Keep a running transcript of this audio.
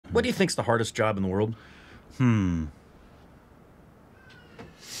What do you think's the hardest job in the world?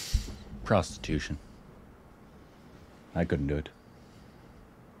 Prostitution. I couldn't do it.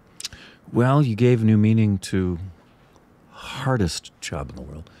 Well, you gave new meaning to hardest job in the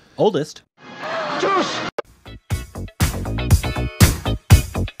world. Oldest. Juice!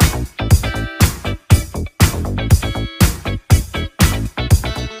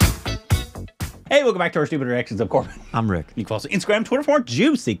 Hey, welcome back to our Stupid Reactions. I'm Corbin. I'm Rick. You can follow us on Instagram, Twitter for more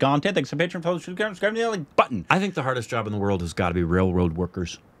juicy content. Thanks for Patreon, follow, subscribe to the like button. I think the hardest job in the world has got to be railroad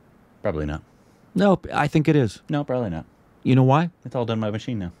workers. Probably not. No, I think it is. No, probably not. You know why? It's all done by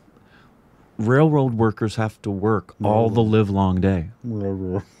machine now. Railroad workers have to work all the live long day.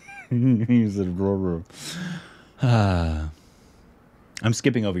 He said railroad. I'm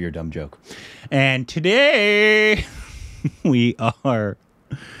skipping over your dumb joke. And today we are...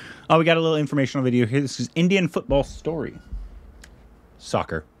 Oh, we got a little informational video here. This is Indian football story.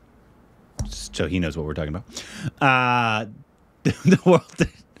 Soccer. So he knows what we're talking about.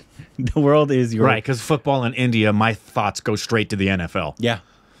 The world is your... Right, because football in India, my thoughts go straight to the NFL. Yeah.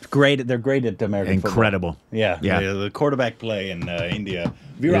 Great. They're great at American Incredible. football. Yeah. Yeah. The quarterback play in India.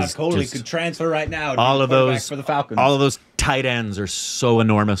 Virat Kohli could transfer right now. All of those for the Falcons. All of those tight ends are so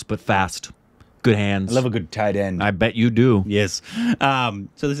enormous but fast. Good hands. I love a good tight end. I bet you do. Yes. So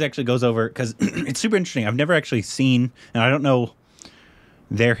this actually goes over because it's super interesting. I've never actually seen, and I don't know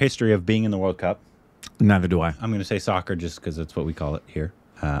their history of being in the World Cup. Neither do I. I'm going to say soccer just because that's what we call it here.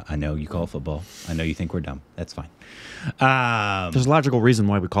 I know you call it football. I know you think we're dumb. That's fine. There's a logical reason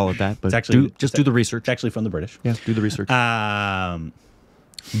why we call it that, but it's actually, do the research. It's actually from the British. Yeah, do the research. But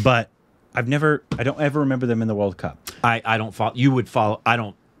I don't ever remember them in the World Cup. I don't follow. You would follow.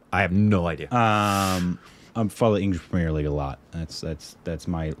 I have no idea. I follow the English Premier League a lot. That's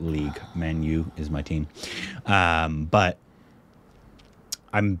my league. Man U is my team. But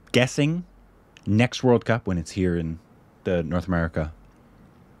I'm guessing next World Cup when it's here in the North America,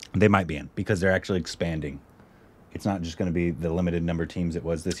 they might be in because they're actually expanding. It's not just going to be the limited number of teams it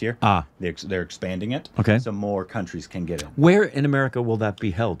was this year. They're expanding it. Okay. So more countries can get in. Where in America will that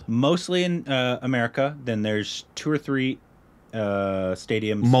be held? Mostly in America. Then there's 2 or 3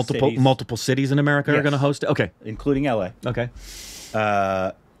 stadiums. Multiple cities in America are going to host it? Okay. Including LA. Okay.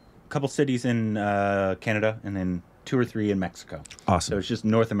 A couple cities in Canada and then 2 or 3 in Mexico. Awesome. So it's just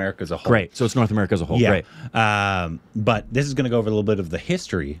North America as a whole. Great. So it's North America as a whole. Yeah. Great. But this is going to go over a little bit of the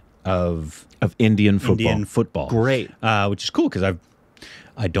history of Indian football. Great. Which is cool because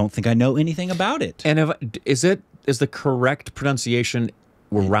I don't think I know anything about it. And is the correct pronunciation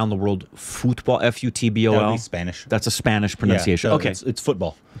around the world football? F-U-T-B-O-L? That would be Spanish. That's a Spanish pronunciation. Yeah, so okay. It's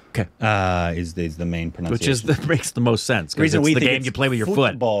football. Okay. Is the main pronunciation. Which makes the most sense. The reason it's we the think game you play with your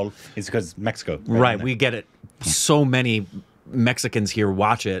foot. Football is because Mexico. Right. We get it. So many Mexicans here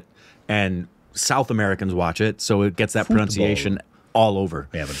watch it, and South Americans watch it, so it gets that pronunciation all over.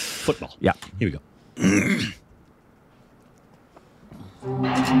 Yeah, but it's football. Yeah. Here we go.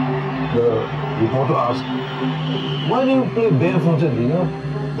 The reporter asked, why do you play barefooted,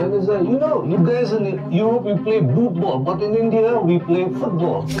 Then he said, you guys in Europe, you play boot ball, but in India, we play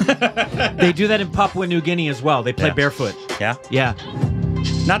football. They do that in Papua New Guinea as well. They play barefoot. Yeah? Yeah.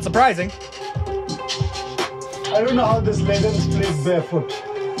 Not surprising. I don't know how this legends play barefoot.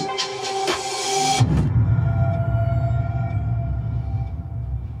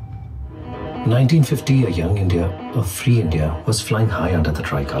 In 1950, a young India, a free India, was flying high under the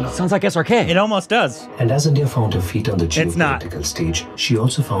tricolour. Sounds like SRK. It almost does. And as India found her feet on the It's not. geopolitical stage, she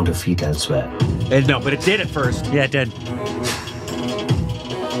also found her feet elsewhere. No, but it did at first. Yeah, it did.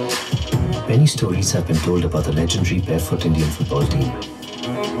 Many stories have been told about the legendary barefoot Indian football team.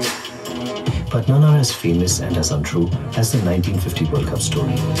 But none are as famous and as untrue as the 1950 World Cup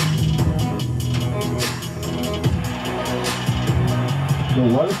story. The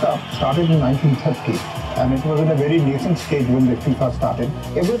World Cup started in 1930 and it was in a very nascent stage when the FIFA started.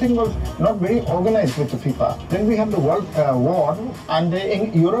 Everything was not very organized with the FIFA. Then we had the World War, and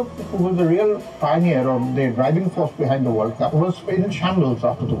in Europe, who was the real pioneer or the driving force behind the World Cup, was in shambles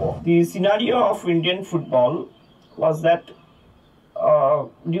after the war. The scenario of Indian football was that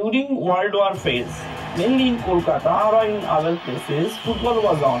during World War phase, mainly in Kolkata or in other places, football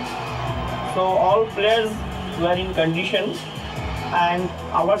was on. So all players were in condition, and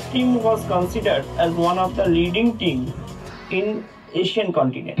our team was considered as one of the leading teams in Asian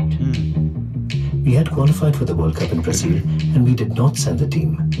continent. We had qualified for the World Cup in Brazil, and we did not send the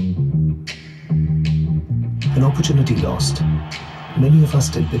team. An opportunity lost. Many of us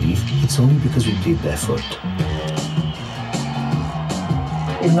still believe it's only because we played barefoot.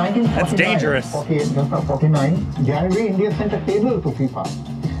 In 1949, That's dangerous. 49, January, India sent a table to FIFA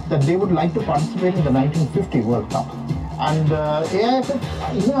that they would like to participate in the 1950 World Cup. And AIFF,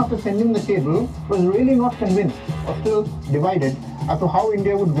 even after sending the cable, was really not convinced or still divided as to how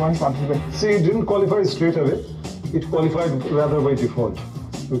India would go and participate. See, it didn't qualify straight away. It qualified rather by default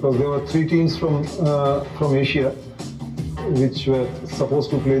because there were 3 teams from Asia which were supposed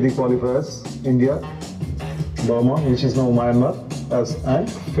to play the qualifiers: India, Burma, which is now Myanmar, and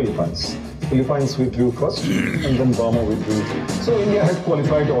Philippines. Philippines withdrew first, and then Burma withdrew. So India had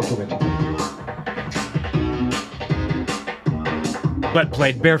qualified automatically. But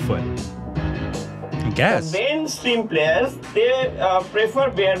played barefoot. I guess. The mainstream players, they prefer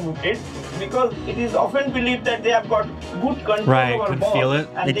barefooted because it is often believed that they have got good control Right, over can ball. feel it.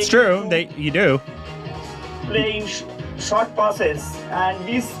 And It's they true. can You do. play in short passes, and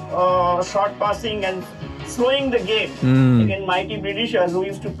this short passing and slowing the game against mighty Britishers who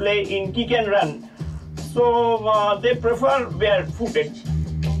used to play in kick and run. So they prefer barefooted.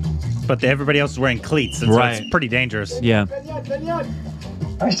 But everybody else is wearing cleats, and so Right. it's pretty dangerous. Yeah.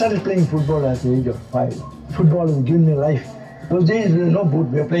 I started playing football at the age of 5. Football has given me life. Those days there was no boot,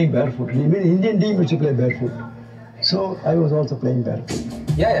 we were playing barefoot. Even the Indian team used to play barefoot. So I was also playing barefoot.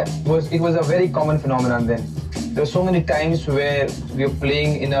 Yeah. It was a very common phenomenon then. There were so many times where we were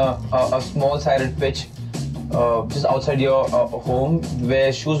playing in a small-sided pitch just outside your home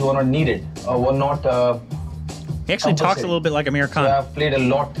where shoes were not needed, were not He actually talks a little bit like Amir So Khan. I've played a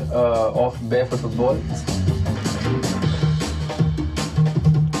lot of barefoot football.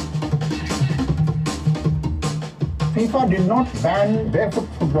 FIFA did not ban barefoot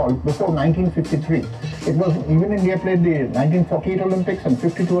football before 1953. It was, even India played the 1948 Olympics and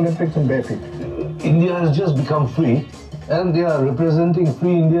 52 Olympics in barefoot. India has just become free, and they are representing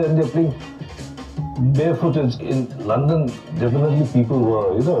free India, and they're playing barefooted in London. Definitely people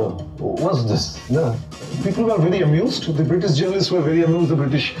were, what's this? No. People were very amused. The British journalists were very amused. The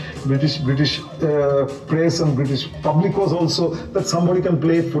British press and British public was also, that somebody can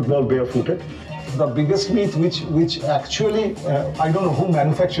play football barefooted. The biggest myth, which actually, I don't know who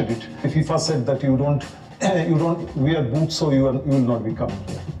manufactured it. If FIFA said that you don't wear boots, so you will not be coming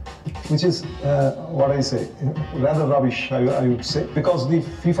here. Which is what I say, rather rubbish, I would say, because the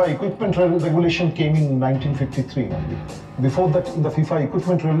FIFA equipment regulation came in 1953 only. Before that, in the FIFA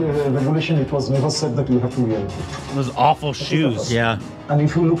equipment regulation, it was never said that you have to wear a boot. Those awful shoes. Yeah. And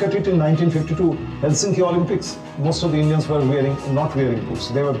if you look at it in 1952, Helsinki Olympics, most of the Indians were not wearing boots,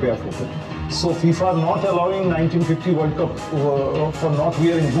 they were barefooted. So FIFA not allowing 1950 World Cup for not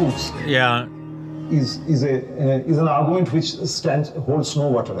wearing boots Yeah. is an argument which holds no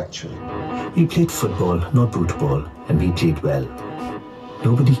water actually. We played football, not football, and we played well.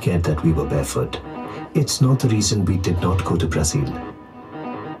 Nobody cared that we were barefoot. It's not the reason we did not go to Brazil.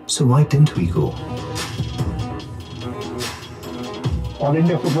 So why didn't we go? All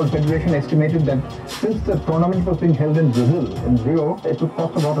India Football Federation estimated that since the tournament was being held in Brazil, in Rio, it would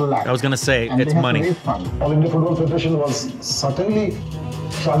cost about $1 lakh. I was gonna say, and it's they had money. To raise funds. All India Football Federation was certainly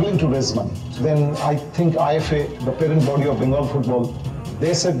struggling to raise money. Then I think IFA, the parent body of Bengal football,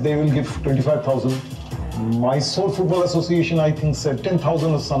 they said they will give 25,000. Mysore Football Association, I think, said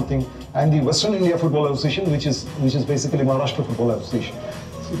 10,000 or something, and the Western India Football Association, which is basically Maharashtra Football Association,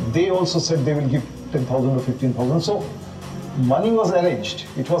 they also said they will give 10,000 or 15,000. So money was arranged.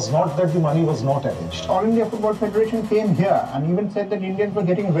 It was not that the money was not arranged. All India Football Federation came here and even said that Indians were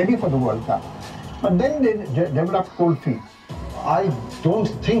getting ready for the World Cup. But then they developed cold feet. I don't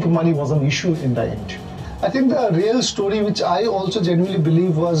think money was an issue in the end. I think the real story, which I also genuinely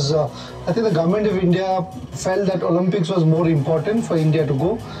believe was, I think the government of India felt that Olympics was more important for India to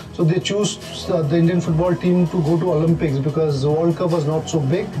go. So they chose the Indian football team to go to Olympics because the World Cup was not so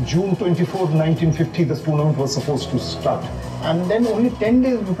big. June 24, 1950, this tournament was supposed to start. And then only 10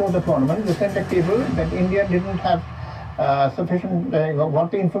 days before the tournament, they sent a cable that India didn't have sufficient,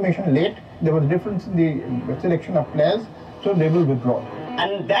 got the information late. There was a difference in the selection of players, so they will withdraw.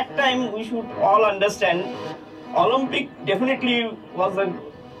 And that time we should all understand Olympic definitely was a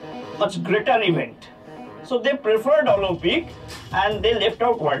much greater event. So they preferred Olympic and they left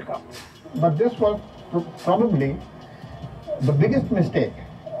out World Cup. But this was probably the biggest mistake,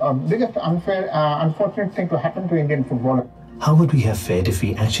 biggest unfortunate thing to happen to Indian football. How would we have fared if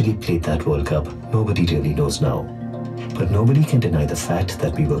we actually played that World Cup? Nobody really knows now. But nobody can deny the fact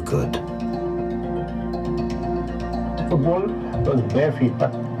that we were good. Football was bare feet,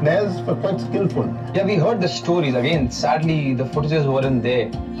 but players were quite skillful. Yeah, we heard the stories. Again, sadly, the footages weren't there.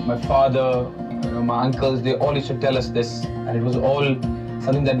 My father, my uncles, they all used to tell us this. And it was all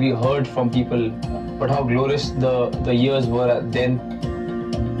something that we heard from people. But how glorious the years were then.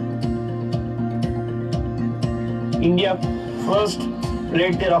 India first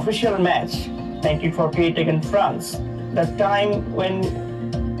played their official match, 1948 against France. That time when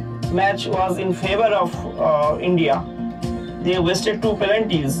match was in favor of India, they wasted 2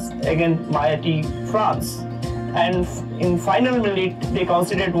 penalties against mighty France, and in final minute they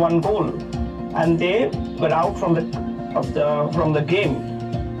conceded 1 goal, and they were out from the game.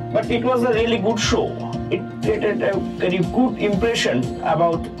 But it was a really good show. It created a very good impression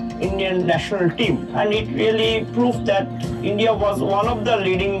about Indian national team, and it really proved that India was one of the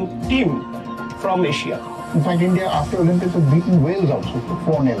leading team from Asia. In fact, India after Olympics has beaten Wales also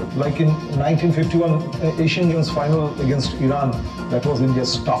 4-0. Like in 1951 Asian Games final against Iran, that was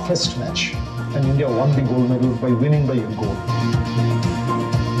India's toughest match. And India won the gold medal by winning by a goal.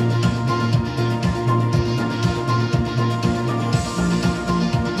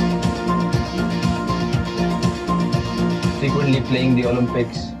 Frequently playing the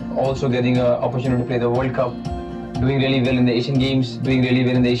Olympics, also getting an opportunity to play the World Cup, doing really well in the Asian Games, doing really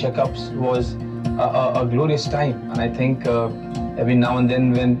well in the Asia Cups was a glorious time. And I think every now and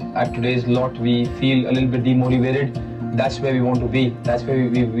then when at today's lot we feel a little bit demotivated, that's where we want to be. That's where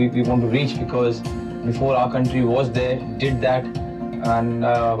we want to reach, because before our country was there, did that, and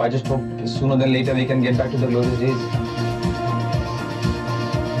I just hope sooner than later we can get back to the glorious days.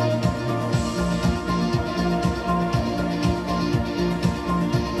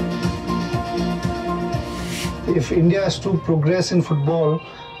 If India has to progress in football,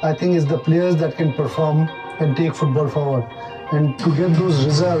 I think it's the players that can perform and take football forward. And to get those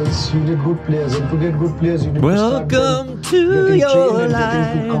results, you need good players. And to get good players, you need Welcome to start to your getting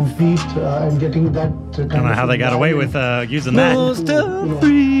life. to compete and getting that kind I don't know how they got away with using that. Most of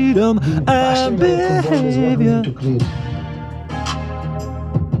freedom and behavior. to create.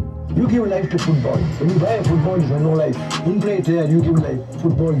 You give life to football. When you buy a football, you have no life. You play it here, you give life.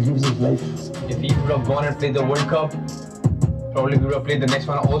 Football gives it life. If he would have gone and played the World Cup, probably we would have played the next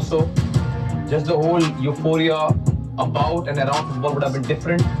one also. Just the whole euphoria about and around football would have been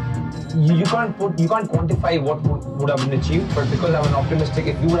different. You can't quantify what would have been achieved, but because I'm an optimistic,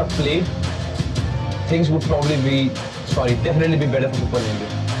 if you would have played, things would probably definitely be better for football in India.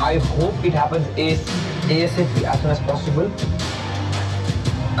 I hope it happens ASAP, as soon as possible.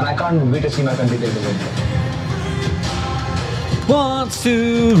 And I can't wait to see my country take the World Cup. Wants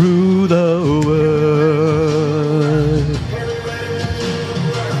to rule the world.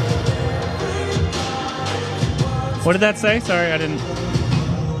 What did that say? Sorry, I didn't.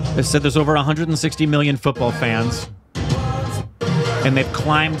 They said there's over 160 million football fans, and they've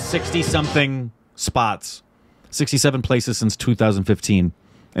climbed 60-something spots, 67 places since 2015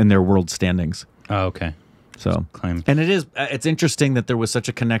 in their world standings. Oh, okay. So, Climbed. and it's interesting that there was such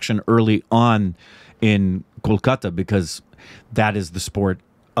a connection early on in Kolkata, because that is the sport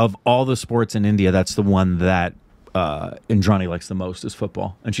of all the sports in India. That's the one that Indrani likes the most, is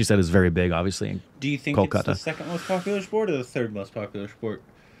football, and she said is very big, obviously. In Do you think Kolkata. it's the second most popular sport or the third most popular sport?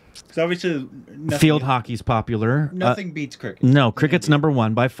 Because obviously, Field hockey's popular. Nothing beats cricket. No, cricket's number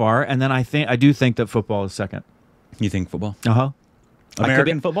 1 by far, and then I do think that football is second. You think football?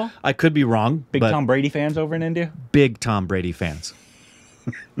 American football? I could be wrong. Big but Tom Brady fans over in India? Big Tom Brady fans.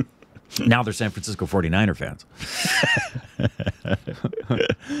 Now they're San Francisco 49er fans.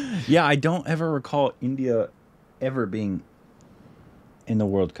 Yeah, I don't ever recall India ever being in the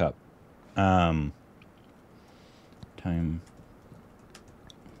World Cup. Time.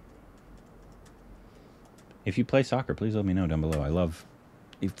 If you play soccer, please let me know down below. I love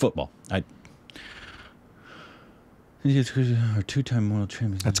football. Or 2-time world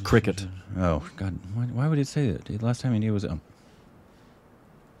champions. That's cricket. Oh, God. Why would it say that? The last time India was...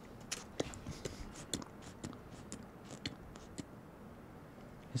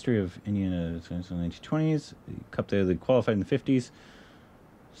 History of India in the 1920s. Cup they qualified in the 50s.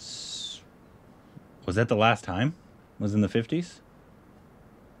 Was that the last time? Was in the 50s?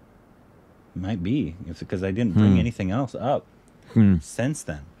 Might be, because I didn't bring anything else up since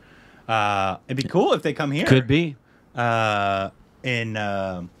then. It'd be cool if they come here. Could be. If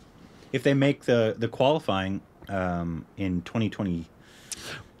they make the qualifying in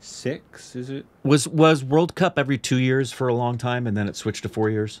 2026, is it? Was World Cup every 2 years for a long time, and then it switched to 4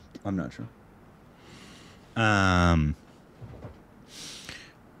 years? I'm not sure. How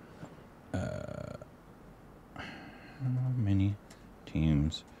many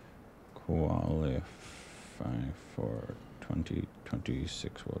teams qualify for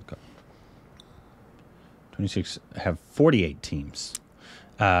 2026 World Cup? 26 have 48 teams.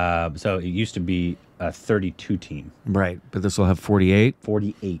 So it used to be a 32 team. Right, but this will have 48.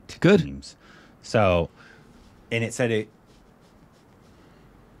 48 Good. teams. So, and it said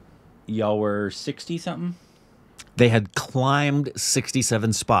y'all were 60 something. They had climbed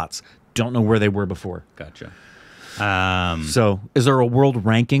 67 spots. Don't know where they were before. Gotcha. So, is there a world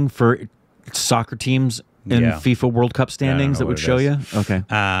ranking for soccer teams in FIFA World Cup standings that would show you? Okay.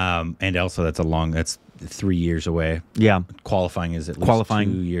 And also, that's 3 years away. Yeah. Qualifying is at least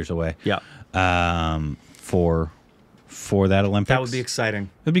 2 years away. Yeah. For that Olympics. That would be exciting.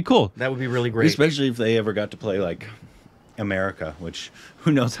 It'd be cool. That would be really great. Especially if they ever got to play like America, which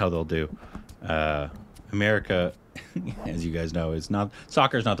who knows how they'll do. America, as you guys know,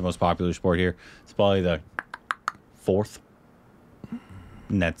 soccer is not the most popular sport here. It's probably the 4th.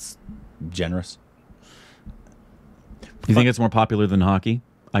 And that's generous. You think it's more popular than hockey?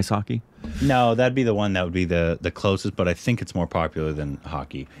 Ice hockey? No, that'd be the one that would be the closest, but I think it's more popular than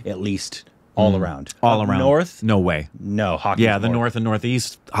hockey, at least all around. All around. North? No way. No, hockey. Yeah, the North and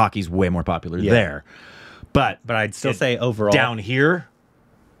Northeast, hockey's way more popular there. But I'd still say overall. Down here,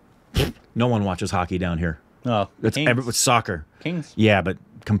 no one watches hockey down here. Oh, it's soccer. Kings. Yeah, but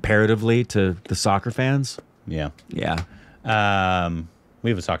comparatively to the soccer fans, yeah. We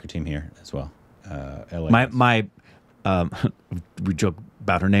have a soccer team here as well. LA. We joke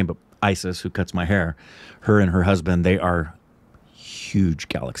about her name, but Isis, who cuts my hair, her and her husband, they are huge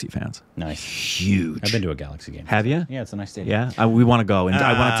Galaxy fans. Nice. Huge. I've been to a Galaxy game. Have you? Yeah, it's a nice stadium. Yeah, we want to go, and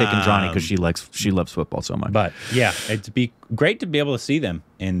I want to take Indrani because she loves football so much. But yeah, it'd be great to be able to see them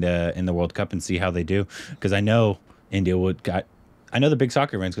in the World Cup and see how they do, because I know India I know the big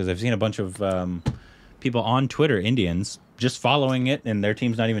soccer fans because I've seen a bunch of people on Twitter, Indians, just following it, and their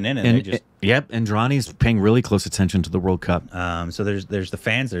team's not even in it. And Indrani's paying really close attention to the World Cup. So there's the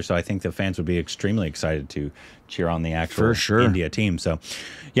fans there, so I think the fans would be extremely excited to cheer on the actual India team. So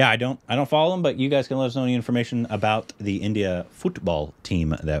yeah, I don't follow them, but you guys can let us know any information about the India football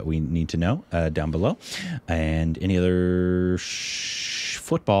team that we need to know down below, and any other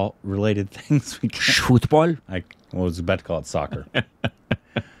football related things we can. Football? I was about to call it soccer.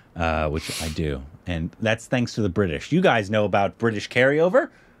 Which I do. And that's thanks to the British. You guys know about British carryover.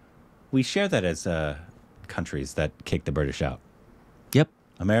 We share that as countries that kick the British out. Yep.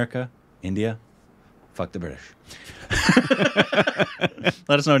 America, India, fuck the British.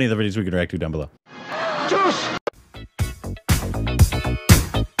 Let us know any of the videos we can react to down below. Choose!